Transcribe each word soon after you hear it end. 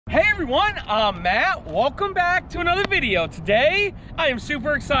Hey everyone, I'm Matt. Welcome back to another video. Today, I am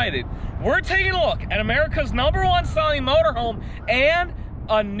super excited. We're taking a look at America's #1 selling motorhome and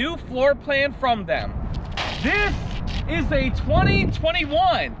a new floor plan from them. This is a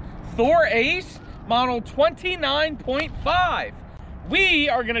 2021 Thor ACE model 29.5. We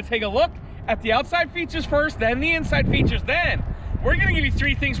are gonna take a look at the outside features first, then the inside features. Then we're gonna give you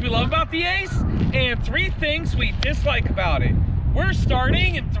 3 things we love about the ACE and 3 things we dislike about it. We're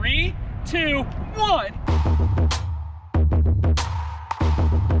starting in 3, 2, 1.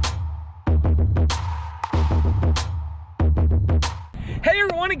 Hey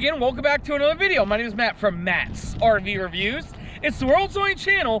everyone, again, welcome back to another video. My name is Matt from MattsRVReviews. It's the world's only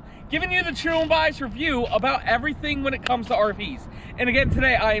channel giving you the true and biased review about everything when it comes to RVs. And again,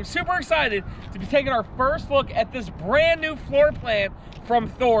 today I am super excited to be taking our first look at this brand new floor plan from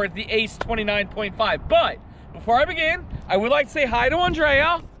Thor, the ACE 29.5. But before I begin, I would like to say hi to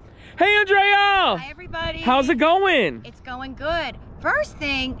Andrea. Hey, Andrea! Hi, everybody. How's it going? It's going good. First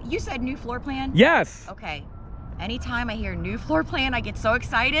thing, you said new floor plan? Yes. Okay. Anytime I hear new floor plan, I get so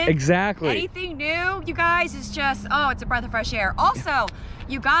excited. Exactly. Anything new, you guys, is just, oh, it's a breath of fresh air. Also,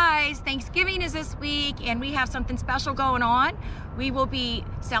 you guys, Thanksgiving is this week, and we have something special going on. We will be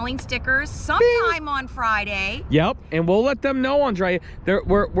selling stickers sometime on Friday. Yep, and we'll let them know, Andrea.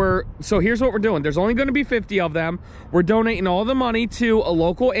 So here's what we're doing. There's only going to be 50 of them. We're donating all the money to a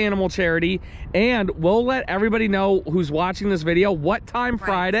local animal charity, and we'll let everybody know who's watching this video what time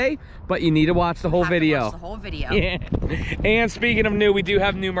Friday, but you need to watch the whole video. Watch the whole video. Yeah. And speaking of new, we do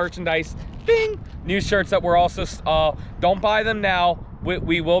have new merchandise. Bing! New shirts that we're also, don't buy them now.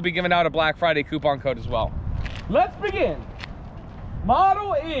 We will be giving out a Black Friday coupon code as well. Let's begin.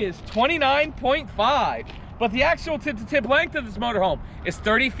 Model is 29.5, but the actual tip-to-tip length of this motorhome is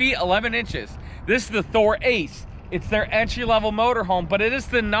 30 feet 11 inches. This is the Thor ACE. It's their entry-level motorhome, but it is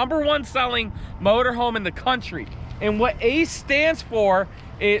the #1 selling motorhome in the country. And what ACE stands for,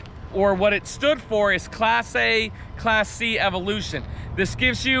 what it stood for, is Class A, Class C evolution. This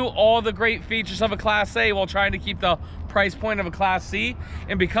gives you all the great features of a Class A while trying to keep the price point of a Class C.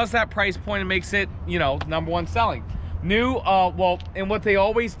 And because that price point, it makes it, you know, #1 selling. New, and what they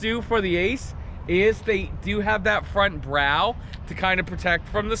always do for the ACE is they do have that front brow to kind of protect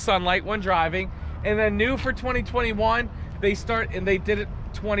from the sunlight when driving. And then new for 2021, they did it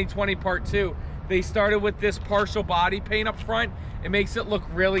 2020 part 2. They started with this partial body paint up front. It makes it look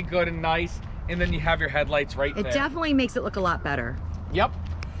really good and nice. And then you have your headlights right there. It definitely makes it look a lot better. Yep.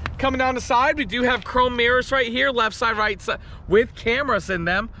 Coming down the side, we do have chrome mirrors right here, left side, right side, with cameras in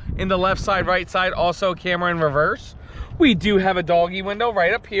them. In the left side, right side, also a camera in reverse. We do have a doggy window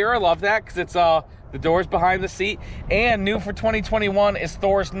right up here. I love that because it's the door's behind the seat. And new for 2021 is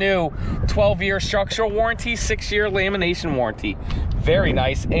Thor's new 12-year structural warranty, 6-year lamination warranty. Very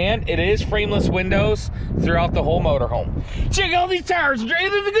nice. And it is frameless windows throughout the whole motorhome. Check out these tires. They're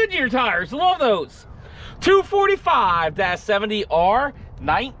the Goodyear tires. Love those. 245-70R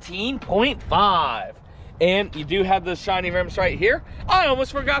 19.5. And you do have the shiny rims right here. I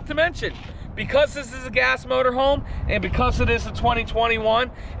almost forgot to mention, because this is a gas motorhome and because it is a 2021,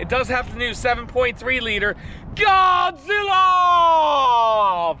 it does have the new 7.3 liter Godzilla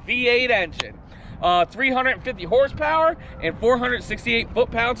V8 engine. 350 horsepower and 468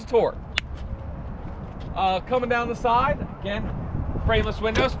 foot-pounds of torque. Coming down the side, again, frameless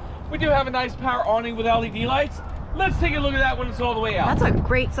windows. We do have a nice power awning with LED lights. Let's take a look at that when it's all the way out. That's a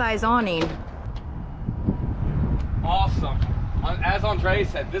great size awning. Awesome. As Andre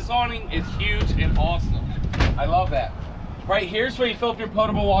said, this awning is huge and awesome. I love that. Right here's where you fill up your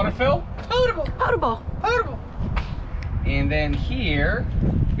potable water fill. Potable. And then here,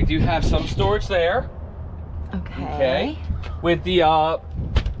 we do have some storage there. Okay. With the,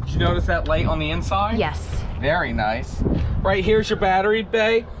 did you notice that light on the inside? Yes. Very nice. Right here's your battery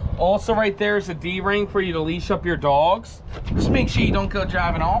bay. Also right there is a D-ring for you to leash up your dogs. Just make sure you don't go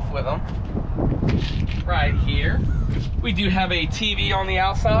driving off with them. Right here, we do have a TV on the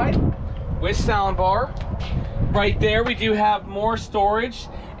outside with sound bar. Right there, we do have more storage.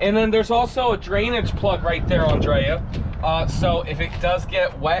 And then there's also a drainage plug right there, Andrea. So if it does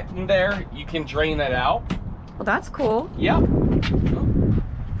get wet in there, you can drain that out. Well, that's cool. Yep.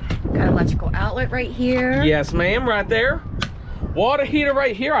 Got electrical outlet right here. Yes, ma'am, right there. Water heater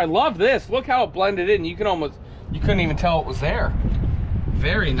right here. I love this. Look how it blended in. You couldn't even tell it was there.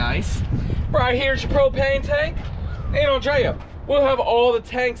 Very nice. Right here's your propane tank. And Andrea, we'll have all the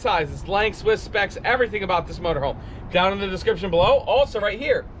tank sizes, lengths, widths, specs, everything about this motorhome down in the description below. Also right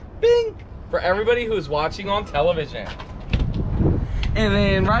here, bing, for everybody who's watching on television. And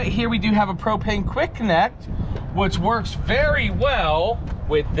then right here we do have a propane quick connect. which works very well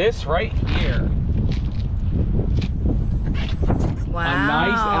with this right here. Wow. A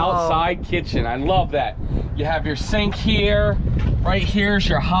nice outside kitchen. I love that. You have your sink here. Right here's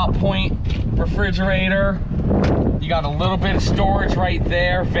your hot point refrigerator. You got a little bit of storage right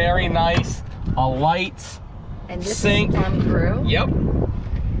there. Very nice. A light. And this sink. Is come through. Yep.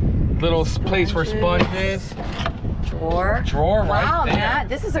 Little place for sponges. Drawer. Drawer right there. Matt,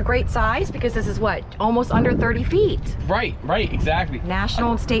 this is a great size because this is what? Almost under 30 feet. Right, exactly.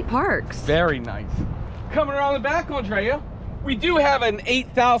 National and state parks. Very nice. Coming around the back, Andrea, we do have an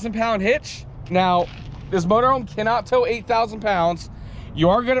 8,000 pound hitch. Now, this motorhome cannot tow 8,000 pounds. You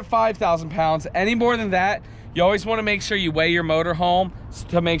are good at 5,000 pounds. Any more than that, you always want to make sure you weigh your motorhome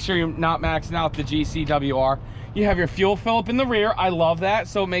to make sure you're not maxing out the GCWR. You have your fuel fill up in the rear. I love that,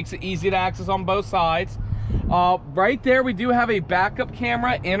 so it makes it easy to access on both sides. Right there, we do have a backup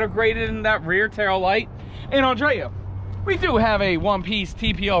camera integrated in that rear tail light. And Andrea, we do have a one-piece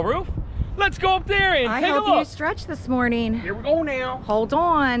TPO roof. Let's go up there and take a look. I hope you stretched this morning. Here we go now. Hold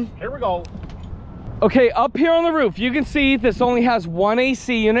on. Here we go. Okay, up here on the roof, you can see this only has one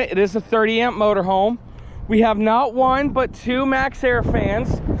AC unit. It is a 30 amp motorhome. We have not one, but two max air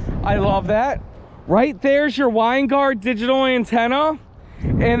fans. I love that. Right there's your Winegard digital antenna.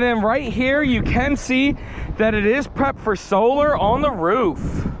 And then right here, you can see that it is prepped for solar on the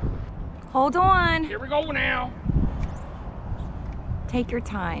roof. Hold on. Here we go now. Take your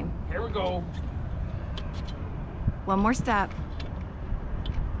time. Here we go. One more step.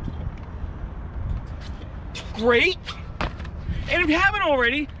 Great. And if you haven't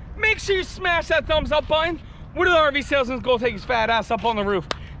already, make sure you smash that thumbs up button. What do the RV salesmen go take his fat ass up on the roof?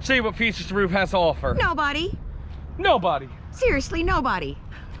 Show you what features the roof has to offer. Nobody. Nobody. Seriously, nobody.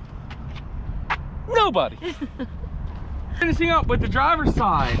 Nobody. Finishing up with the driver's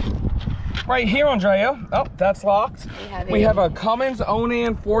side. Right here, Andrea. Oh, that's locked. We have a Cummins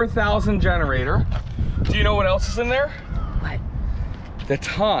Onan 4000 generator. Do you know what else is in there? What? The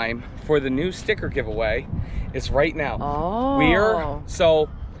time for the new sticker giveaway is right now. Oh. So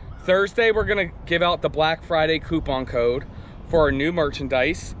Thursday, we're gonna give out the Black Friday coupon code for our new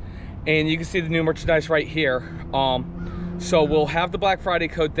merchandise. And you can see the new merchandise right here. So we'll have the Black Friday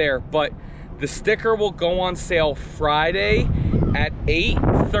code there, but the sticker will go on sale Friday at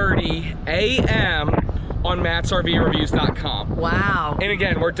 8:30 a.m. on MattsRVReviews.com. Wow. And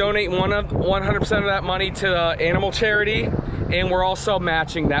again, we're donating 100% of that money to the animal charity, and we're also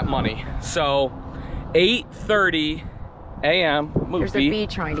matching that money. So 8:30 a.m. There's a bee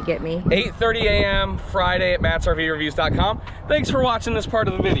trying to get me. 8:30 a.m. Friday at MattsRVReviews.com. Thanks for watching this part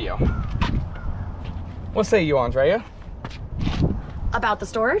of the video. What say you, Andrea? About the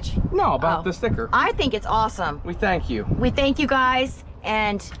storage? No, about the sticker. I think it's awesome. We thank you. We thank you guys,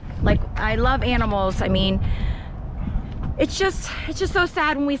 and like, I love animals. I mean, it's just so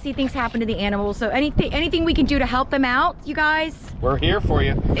sad when we see things happen to the animals. So anything we can do to help them out, you guys, we're here for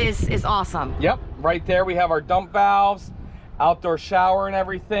you. Is awesome. Yep, right there we have our dump valves, outdoor shower and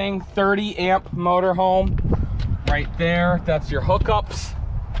everything, 30 amp motorhome. Right there, that's your hookups.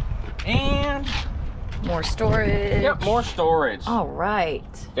 And more storage. Yep, more storage. All right.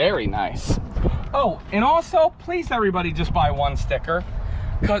 Very nice. Oh, and also, please everybody just buy one sticker.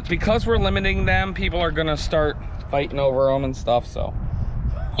 Because we're limiting them, people are gonna start fighting over them and stuff, so.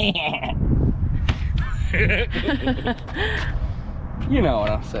 You know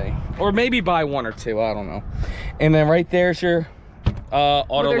what I'm saying. Or maybe buy one or two, I don't know. And then right there's your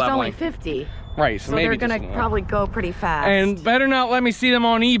auto leveling. There's only 50. Right, so maybe they're gonna probably go pretty fast. And better not let me see them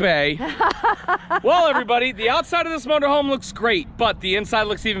on eBay. Well, everybody, the outside of this motorhome looks great, but the inside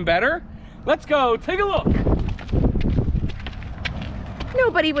looks even better. Let's go take a look.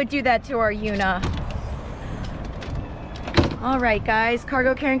 Nobody would do that to our Una. All right, guys,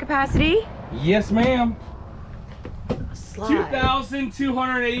 cargo carrying capacity? Yes, ma'am.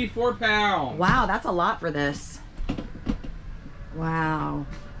 2,284 2,284 pounds. Wow, that's a lot for this. Wow.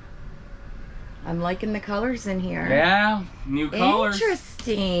 I'm liking the colors in here. Yeah, new colors.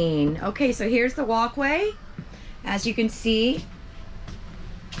 Interesting. Okay, so here's the walkway. As you can see,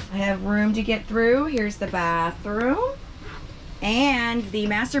 I have room to get through. Here's the bathroom. And the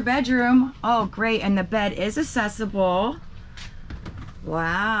master bedroom. Oh, great. And the bed is accessible.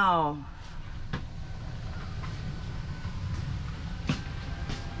 Wow.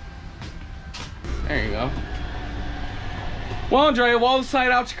 There you go. Well, Andrea, while the side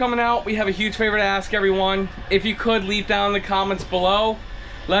outs are coming out, we have a huge favor to ask everyone. If you could, leave down in the comments below.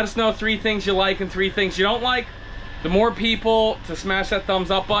 Let us know 3 things you like and 3 things you don't like. The more people to smash that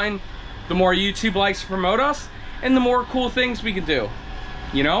thumbs up button, the more YouTube likes to promote us, and the more cool things we can do.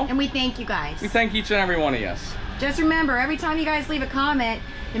 you know? And we thank you guys. We thank each and every one of you. Just remember, every time you guys leave a comment,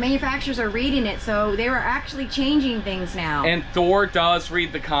 the manufacturers are reading it, so they are actually changing things now. And Thor does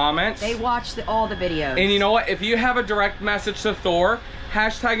read the comments. They watch all the videos. And you know what? If you have a direct message to Thor,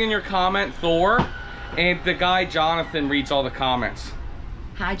 hashtag in your comment Thor, and the guy Jonathan reads all the comments.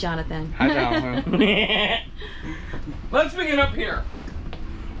 Hi, Jonathan. Hi, Jonathan. Let's begin up here.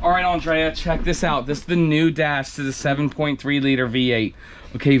 All right, Andrea, check this out. This is the new dash to the 7.3 liter V8.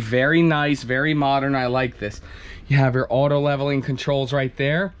 Okay, very nice, very modern. I like this. You have your auto leveling controls right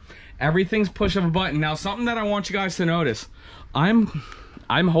there. Everything's push of a button. Now, something that I want you guys to notice. I'm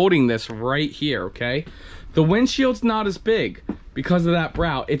holding this right here, okay? The windshield's not as big because of that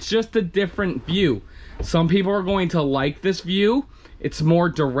brow. It's just a different view. Some people are going to like this view. It's more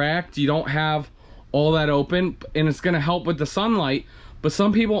direct. You don't have all that open, and it's going to help with the sunlight. But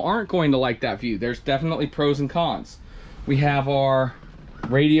some people aren't going to like that view. There's definitely pros and cons. We have our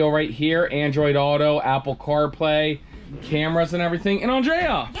radio right here, Android Auto, Apple CarPlay, cameras and everything. And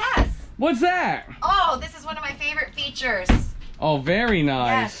Andrea! Yes! What's that? Oh, this is one of my favorite features. Oh, very nice.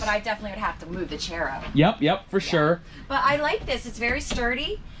 Yes, but I definitely would have to move the chair up. Yep, for sure. But I like this. It's very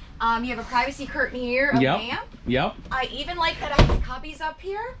sturdy. You have a privacy curtain here, a lamp. Yep. I even like that I have cubbies up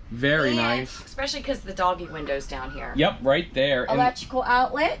here. Very nice. Especially because the doggy window's down here. Yep, right there. Electrical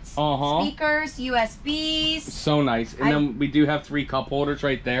outlets, Uh-huh. speakers, USBs. So nice. And then we do have 3 cup holders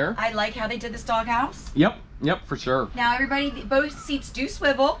right there. I like how they did this doghouse. Yep, for sure. Now everybody, both seats do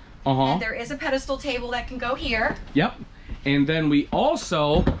swivel. Uh-huh. And there is a pedestal table that can go here. Yep. And then we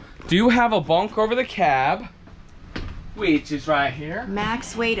also do have a bunk over the cab, which is right here.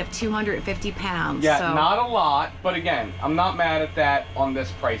 Max weight of 250 pounds. Yeah, so. not a lot, but again, I'm not mad at that on this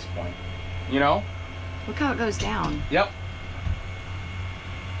price point. You know? Look how it goes down. Yep.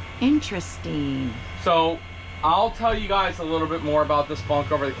 Interesting. So, I'll tell you guys a little bit more about this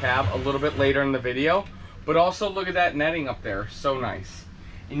bunk over the cab a little bit later in the video, but also look at that netting up there. So nice.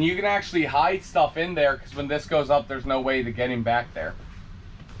 And you can actually hide stuff in there because when this goes up, there's no way to get him back there.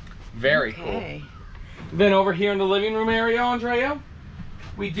 Very cool. Then over here in the living room area, Andrea,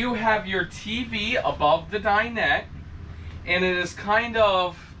 we do have your TV above the dinette, and it is kind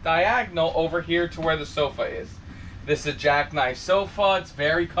of diagonal over here to where the sofa is. This is a jackknife sofa. It's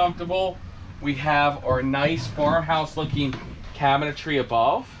very comfortable. We have our nice farmhouse looking cabinetry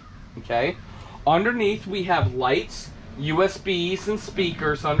above. Okay. Underneath we have lights, USBs, and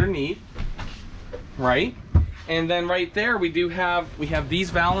speakers underneath. Right. And then right there we have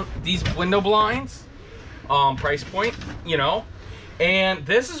these window blinds. Price point, you know. And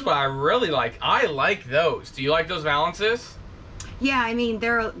this is what I really like. I like those. Do you like those valances? Yeah, I mean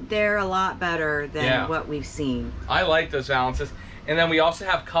they're a lot better than what we've seen. I like those valances. And then we also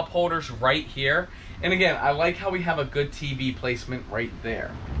have cup holders right here. And again, I like how we have a good TV placement right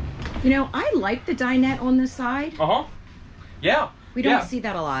there. You know, I like the dinette on this side. Uh-huh. Yeah. We don't see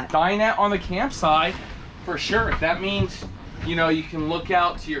that a lot. Dinette on the campsite, for sure. That means, you know, you can look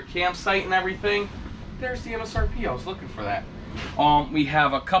out to your campsite and everything. There's the MSRP. I was looking for that. We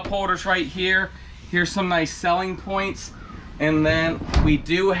have a cup holders right here. Here's some nice selling points. And then we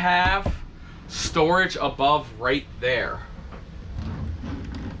do have storage above right there.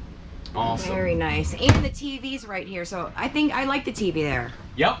 Awesome. Very nice. And the TV's right here. So I think I like the TV there.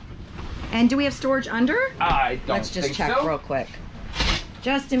 Yep. And do we have storage under? I don't Let's just think check so. real quick.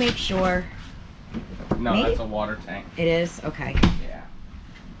 Just to make sure. No, Maybe? that's a water tank. It is? Okay. Yeah.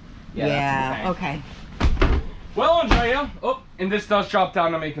 Yeah, okay. Well, Andrea, and this does drop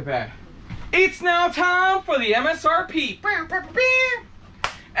down to make a bed. It's now time for the MSRP.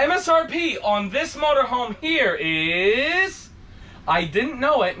 MSRP on this motorhome here is, I didn't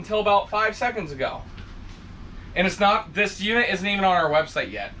know it until about 5 seconds ago. And it's not, this unit isn't even on our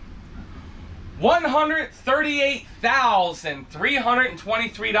website yet.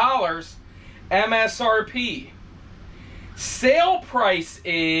 $138,323 MSRP. Sale price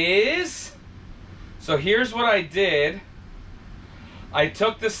is, so here's what I did. I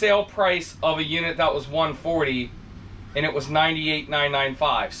took the sale price of a unit that was $140 and it was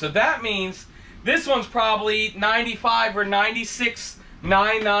 $98,995. So that means this one's probably $95 or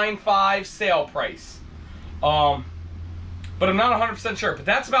 $96,995 sale price. But I'm not 100% sure, but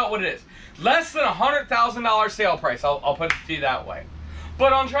that's about what it is. Less than $100,000 sale price, I'll put it to you that way.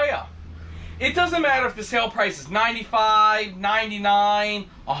 But Andrea, it doesn't matter if the sale price is $95, $99,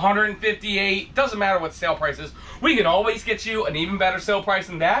 $158, doesn't matter what the sale price is. We can always get you an even better sale price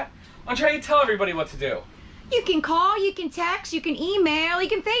than that. Andrea, tell everybody what to do. You can call, you can text, you can email, you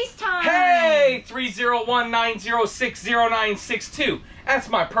can FaceTime. Hey, 301-906-0962. That's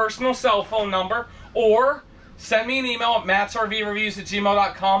my personal cell phone number. Or send me an email at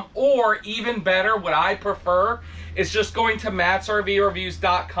MattsRVReviews@gmail.com, or even better, what I prefer is just going to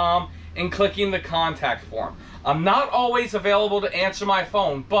MattsRVReviews.com and clicking the contact form. I'm not always available to answer my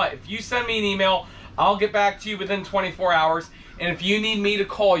phone, but if you send me an email, I'll get back to you within 24 hours. And if you need me to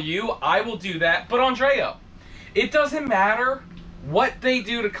call you, I will do that. But Andrea, it doesn't matter what they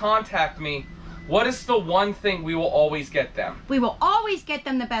do to contact me. What is the one thing we will always get them? We will always get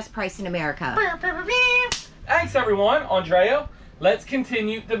them the best price in America. Thanks, everyone. Andrea, let's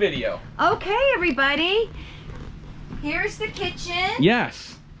continue the video. Okay, everybody. Here's the kitchen.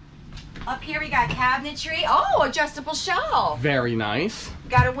 Yes. Up here we got cabinetry. Oh, adjustable shelf. Very nice.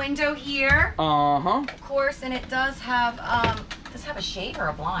 Got a window here. Uh-huh. Of course, and it does have a shade or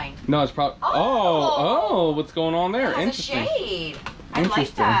a blind? No, it's probably... Oh, what's going on there? It has Interesting. a shade. I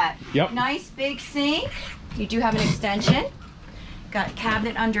like that. Yep. Nice big sink. You do have an extension. Got a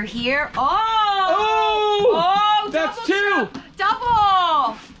cabinet under here. Oh, that's two.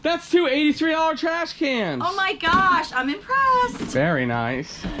 Double. That's two $83 trash cans. Oh my gosh, I'm impressed. Very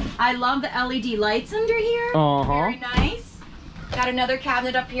nice. I love the LED lights under here. Very nice. Got another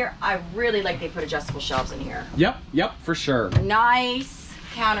cabinet up here. I really like they put adjustable shelves in here. Yep, for sure. Nice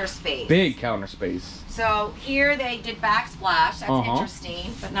counter space. Big counter space. So here they did backsplash. That's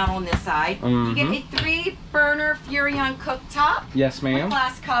interesting, but not on this side. You get a 3-burner Furrion cooktop. Yes, ma'am.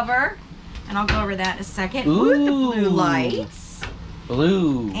 Glass cover. And I'll go over that in a second. Ooh, the blue lights.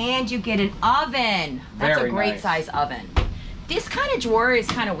 Blue. And you get an oven. That's Very a great nice. size oven. This kind of drawer is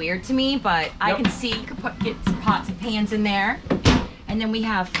kind of weird to me, but I can see you can get some pots and pans in there. And then we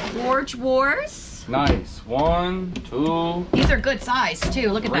have 4 drawers. Nice. 1, 2. These are good size too.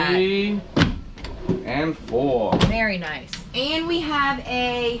 Look at 3, and 4. Very nice. And we have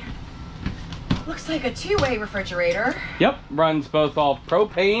a, looks like a 2-way refrigerator. Yep, runs both off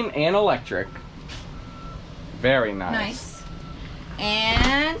propane and electric. Very nice. Nice.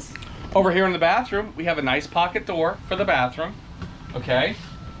 And over here in the bathroom, we have a nice pocket door for the bathroom. Okay.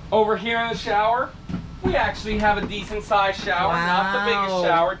 Over here in the shower, we actually have a decent sized shower. Wow. Not the biggest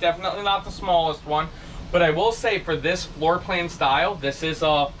shower, definitely not the smallest one. But I will say for this floor plan style, this is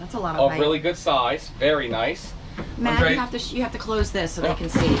that's a lot of height. really good size. Very nice. Matt, you have to close this so they can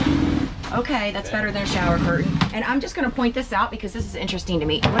see. Okay, that's better than a shower curtain. And I'm just going to point this out because this is interesting to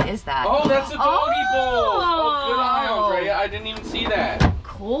me. What is that? Oh, that's a doggy bowl. Oh, good eye, Andrea. I didn't even see that.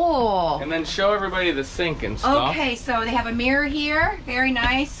 Cool. And then show everybody the sink and stuff. Okay, so they have a mirror here. Very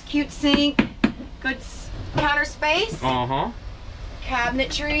nice. Cute sink. Good counter space.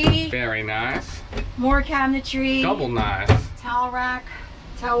 Cabinetry. Very nice. More cabinetry. Double nice. Towel rack,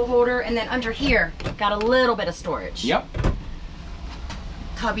 towel holder, and then under here, got a little bit of storage. Yep.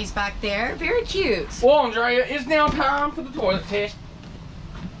 Cubbies back there. Very cute. Well, Andrea, it's now time for the toilet test.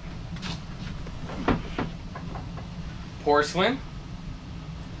 Porcelain.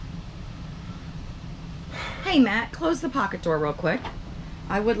 Hey, Matt, close the pocket door real quick.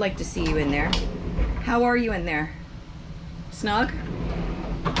 I would like to see you in there. How are you in there? Snug?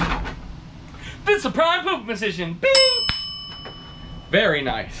 This is a prime poop position. Bing! Very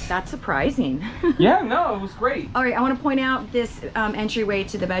nice. That's surprising. Yeah, no, it was great. All right, I want to point out this entryway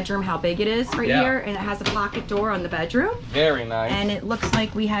to the bedroom, how big it is here, and it has a pocket door on the bedroom. Very nice. And it looks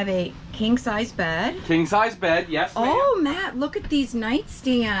like we have a king-size bed. King-size bed, yes, ma'am. Oh, Matt, look at these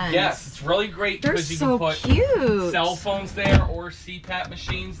nightstands. Yes, it's really great They're because you so can put cute. cell phones there or CPAP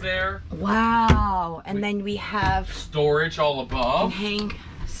machines there. Wow. And then we have storage all above. Hang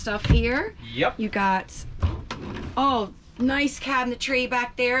stuff here. Yep. You got, oh, nice cabinetry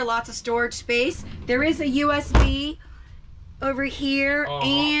back there, lots of storage space. There is a USB over here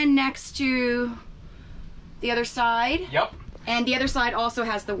and next to the other side. Yep. And the other side also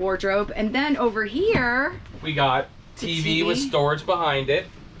has the wardrobe. And then over here, we got TV with storage behind it.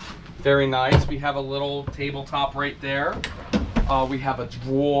 Very nice. We have a little tabletop right there. We have a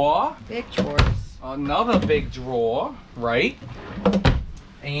drawer. Big drawers. Another big drawer, right?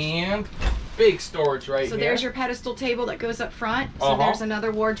 And big storage right here. So there's your pedestal table that goes up front. So there's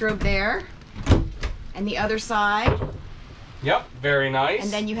another wardrobe there. And the other side. Yep, very nice.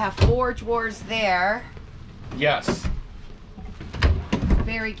 And then you have 4 drawers there. Yes.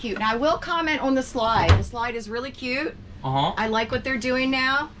 Very cute. Now I will comment on the slide. The slide is really cute. I like what they're doing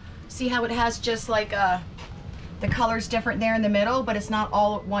now. See how it has just like the color's different there in the middle, but it's not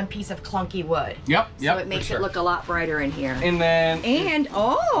all one piece of clunky wood. Yep, So it makes it look a lot brighter in here. And then... And,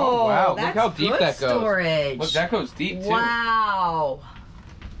 wow, that's look how deep that goes. Storage. Look, that goes deep too. Wow.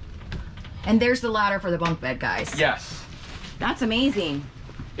 And there's the ladder for the bunk bed, guys. Yes. That's amazing.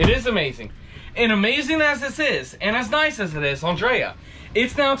 It is amazing. And amazing as this is, and as nice as it is, Andrea,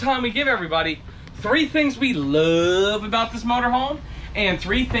 it's now time we give everybody 3 things we love about this motorhome and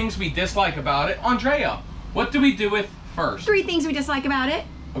 3 things we dislike about it. Andrea, what do we do with first? 3 things we dislike about it.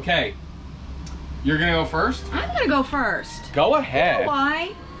 Okay. You're gonna go first? I'm gonna go first. Go ahead. You know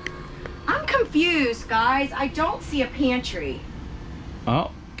why? I'm confused, guys. I don't see a pantry.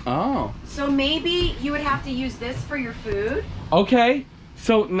 Oh. So maybe you would have to use this for your food? Okay.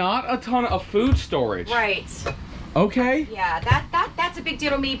 So not a ton of food storage. Right. Okay. Yeah, that's a big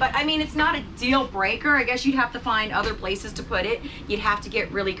deal to me, but I mean, it's not a deal breaker. I guess you'd have to find other places to put it. You'd have to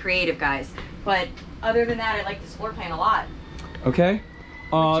get really creative, guys. But other than that, I like this floor plan a lot. Okay.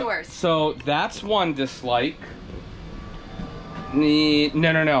 What's yours? So that's one dislike.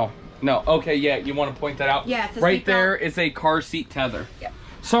 No. Okay, yeah, you want to point that out? Yeah, it's a right seatbelt. there is a car seat tether. Yep.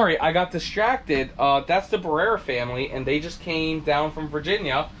 Sorry, I got distracted. That's the Barrera family, and they just came down from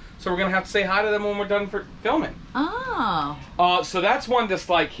Virginia. So we're going to have to say hi to them when we're done for filming. Oh. So that's one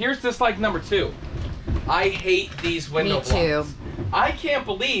dislike. Here's dislike number 2. I hate these window Me too. blinds. I can't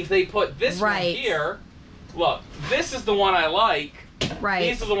believe they put this one here. Look, this is the one I like. Right.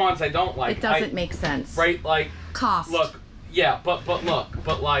 These are the ones I don't like. It doesn't make sense. Right, like... Cost. Look, yeah, but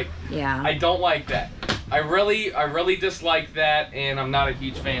like... Yeah. I don't like that. I really dislike that, and I'm not a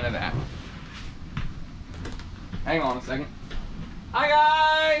huge fan of that. Hang on a second. Hi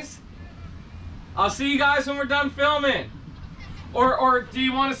guys! I'll see you guys when we're done filming. Or do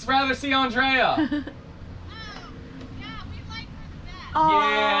you want to rather see Andrea?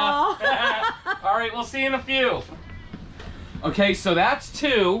 Oh. Yeah. All right, we'll see you in a few. Okay, so that's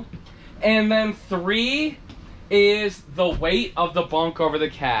 2. And then 3 is the weight of the bunk over the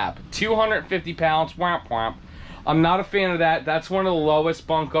cab. 250 pounds, whomp whomp. I'm not a fan of that. That's one of the lowest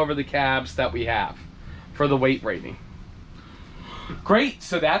bunk over the cabs that we have for the weight rating. Great,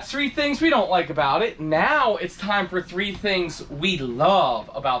 so that's 3 things we don't like about it. Now it's time for 3 things we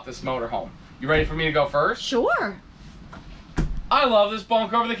love about this motorhome. You ready for me to go first? Sure. I love this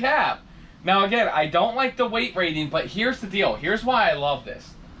bunk over the cab. Now again, I don't like the weight rating, but here's the deal. Here's why I love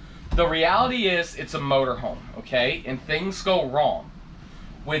this. The reality is it's a motorhome, okay? And things go wrong.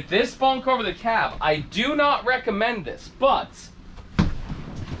 With this bunk over the cab, I do not recommend this, but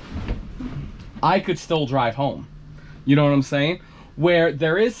I could still drive home. You know what I'm saying? Where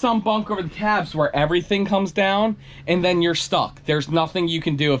there is some bunk over the cabs where everything comes down and then you're stuck. There's nothing you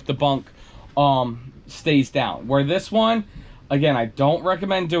can do if the bunk stays down. Where this one, again, I don't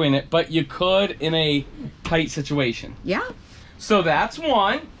recommend doing it, but you could in a tight situation. Yeah. So that's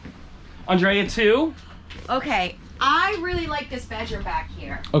 1. Andrea, 2. Okay, I really like this bedroom back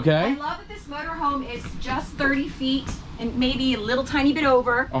here. Okay. I love that this motorhome is just 30 feet and maybe a little tiny bit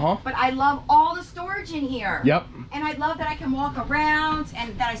over. But I love all the storage in here. Yep. And I love that I can walk around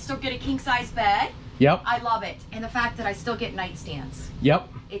and that I still get a king-size bed. Yep. I love it. And the fact that I still get nightstands. Yep.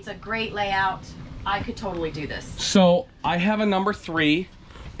 It's a great layout. I could totally do this. So I have a number 3,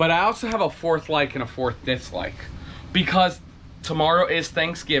 but I also have a 4th like and a 4th dislike. Because tomorrow is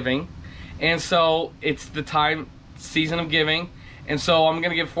Thanksgiving. And so it's the season of giving. And so I'm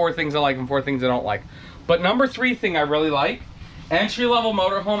going to give 4 things I like and 4 things I don't like. But number 3 thing I really like, entry-level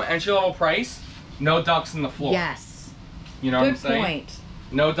motorhome, entry-level price, no ducks in the floor. Yes. You know what I'm Good saying? point.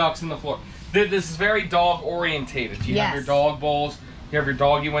 No ducks in the floor. This is very dog-orientated. You have your dog bowls, you have your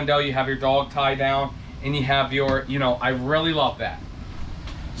doggy window, you have your dog tie down, and you have your, I really love that.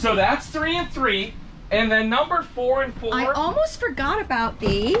 So that's 3 and 3. And then number 4 and 4. I almost forgot about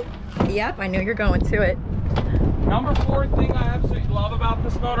the... Yep, I know you're going to it. Number 4 thing I absolutely love about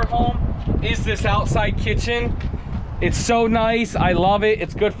this motorhome is this outside kitchen. It's so nice. I love it.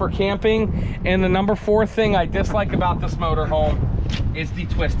 It's good for camping. And the number 4 thing I dislike about this motorhome is the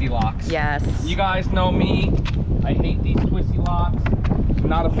twisty locks. Yes. You guys know me. I hate these twisty locks. I'm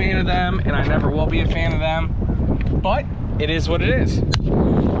not a fan of them, and I never will be a fan of them. But it is what it is.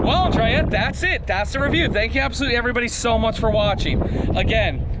 Well, Andrea, that's it. That's the review. Thank you absolutely everybody so much for watching.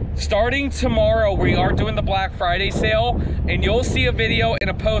 Again, starting tomorrow, we are doing the Black Friday sale, and you'll see a video and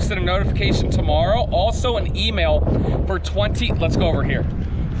a post and a notification tomorrow. Also an email for let's go over here,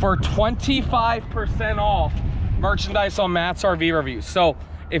 for 25% off merchandise on Matt's RV Reviews. So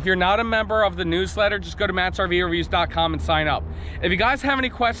if you're not a member of the newsletter, just go to MattsRVReviews.com and sign up. If you guys have any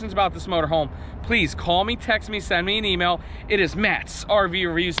questions about this motorhome, please call me, text me, send me an email. It is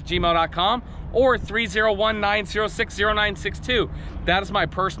MattsRVReviews@gmail.com or 301-906-0962. That is my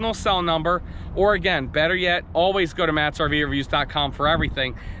personal cell number. Or again, better yet, always go to MattsRVReviews.com for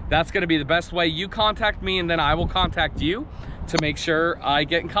everything. That's going to be the best way. You contact me and then I will contact you to make sure I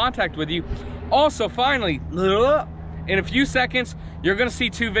get in contact with you. Also, finally, in a few seconds, you're going to see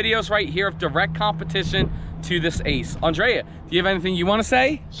 2 videos right here of direct competition to this Ace. Andrea, do you have anything you want to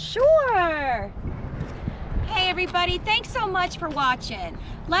say? Sure. Hey everybody, thanks so much for watching.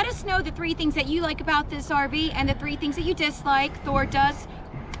 Let us know the 3 things that you like about this RV and the 3 things that you dislike. Thor does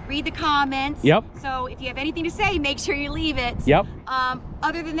read the comments. Yep. So if you have anything to say, make sure you leave it. Yep.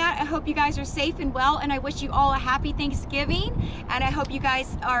 Other than that, I hope you guys are safe and well, and I wish you all a happy Thanksgiving, and I hope you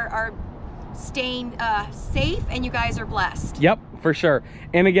guys are staying safe and you guys are blessed. Yep, for sure.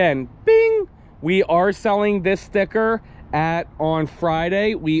 And again, bing, we are selling this sticker on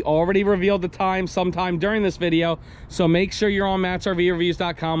Friday. We already revealed the time sometime during this video, so make sure you're on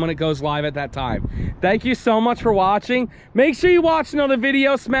MattsRVReviews.com when it goes live at that time. Thank you so much for watching. Make sure you watch another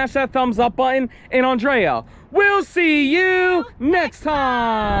video, smash that thumbs up button, and Andrea, we'll see you next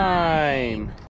time.